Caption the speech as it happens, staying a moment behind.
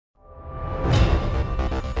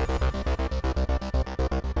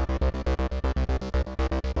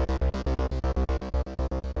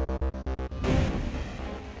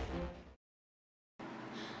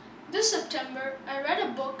This September, I read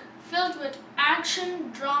a book filled with action,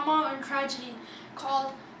 drama, and tragedy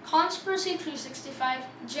called Conspiracy 365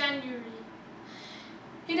 January.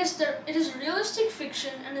 It is realistic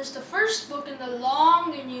fiction and is the first book in the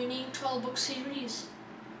long and unique 12-book series.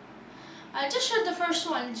 I just read the first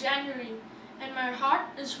one, January, and my heart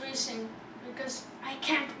is racing because I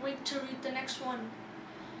can't wait to read the next one.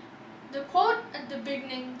 The quote at the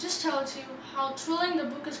beginning just tells you how thrilling the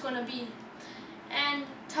book is going to be and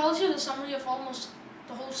tells you the summary of almost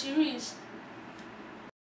the whole series.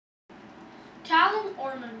 Callum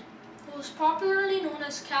Ormond, who is popularly known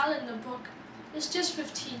as Cal in the book, is just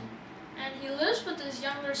 15 and he lives with his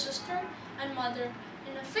younger sister and mother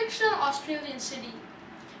in a fictional Australian city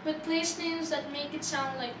with place names that make it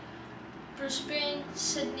sound like Brisbane,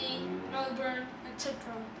 Sydney, Melbourne, etc.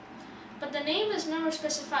 But the name is never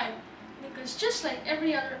specified because just like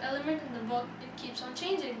every other element in the book, it keeps on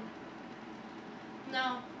changing.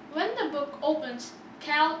 Now, when the book opens,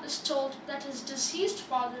 Cal is told that his deceased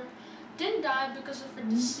father didn't die because of a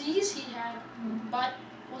disease he had, but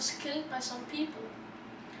was killed by some people.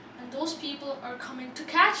 And those people are coming to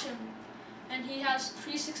catch him, and he has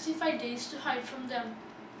 365 days to hide from them.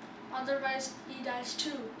 Otherwise, he dies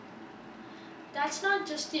too. That's not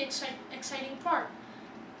just the exciting part.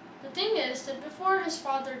 The thing is that before his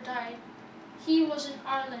father died, he was in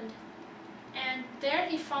Ireland, and there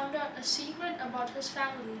he found out a secret about his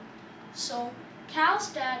family. So Cal's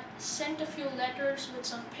dad sent a few letters with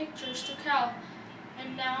some pictures to Cal,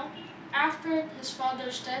 and now, after his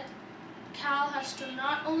father's death, Cal has to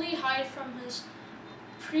not only hide from his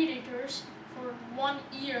predators for 1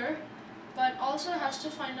 year, but also has to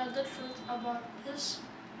find out the truth about his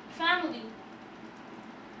family.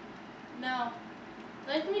 Now,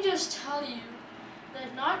 let me just tell you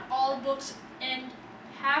that not all books end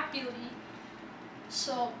happily,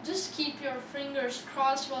 so just keep your fingers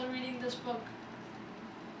crossed while reading this book.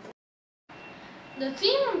 The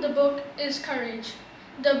theme of the book is courage.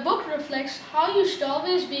 The book reflects how you should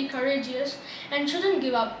always be courageous and shouldn't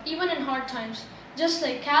give up even in hard times, just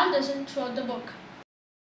like Cal doesn't throughout the book.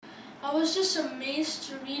 I was just amazed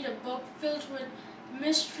to read a book filled with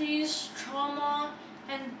mysteries, trauma,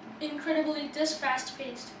 and incredibly this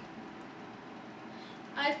fast-paced.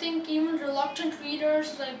 I think even reluctant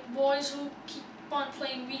readers like boys who keep on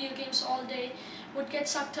playing video games all day would get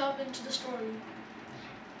sucked up into the story.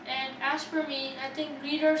 And as per me, I think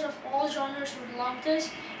readers of all genres would love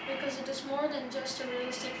this because it is more than just a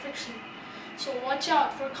realistic fiction. So watch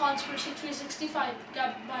out for Conspiracy 365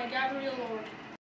 by Gabriel Lord.